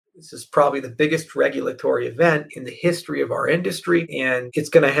This is probably the biggest regulatory event in the history of our industry, and it's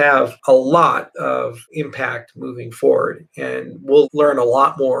going to have a lot of impact moving forward. And we'll learn a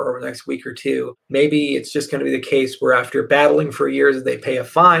lot more over the next week or two. Maybe it's just going to be the case where after battling for years, they pay a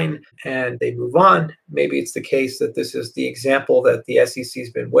fine and they move on. Maybe it's the case that this is the example that the SEC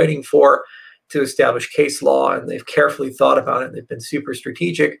has been waiting for to establish case law, and they've carefully thought about it, and they've been super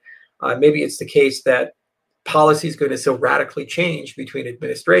strategic. Maybe it's the case that policy is going to so radically change between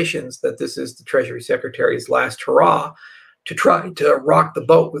administrations that this is the Treasury Secretary's last hurrah to try to rock the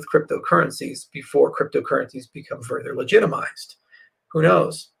boat with cryptocurrencies before cryptocurrencies become further legitimized. Who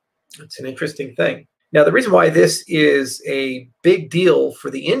knows? It's an interesting thing. Now, the reason why this is a big deal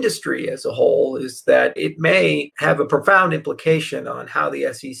for the industry as a whole is that it may have a profound implication on how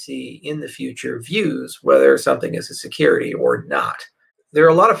the SEC in the future views whether something is a security or not. There are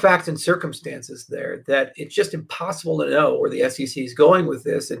a lot of facts and circumstances there that it's just impossible to know where the SEC is going with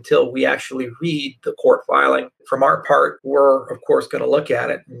this until we actually read the court filing. From our part, we're, of course, going to look at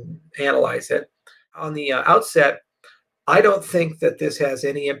it and analyze it. On the outset, I don't think that this has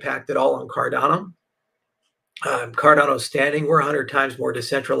any impact at all on Cardano. Cardano's standing, we're 100 times more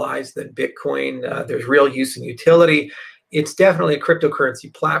decentralized than Bitcoin. There's real use and utility. It's definitely a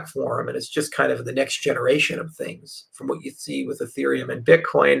cryptocurrency platform, and it's just kind of the next generation of things from what you see with Ethereum and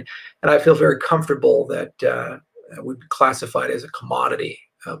Bitcoin. And I feel very comfortable that it would be classified as a commodity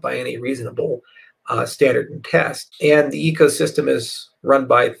by any reasonable standard and test. And the ecosystem is run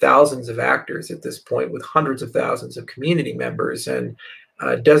by thousands of actors at this point with hundreds of thousands of community members, and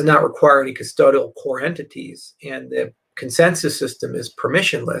does not require any custodial core entities. And the consensus system is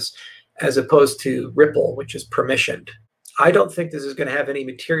permissionless as opposed to Ripple, which is permissioned. I don't think this is going to have any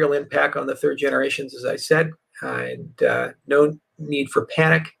material impact on the third generations, as I said, and no need for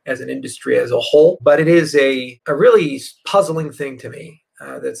panic as an industry as a whole. But it is a really puzzling thing to me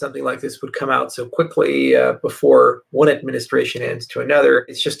that something like this would come out so quickly before one administration ends to another.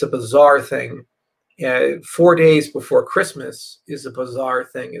 It's just a bizarre thing. 4 days before Christmas is a bizarre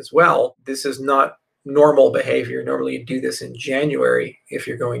thing as well. This is not normal behavior. Normally you do this in January if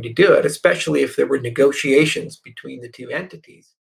you're going to do it, especially if there were negotiations between the two entities.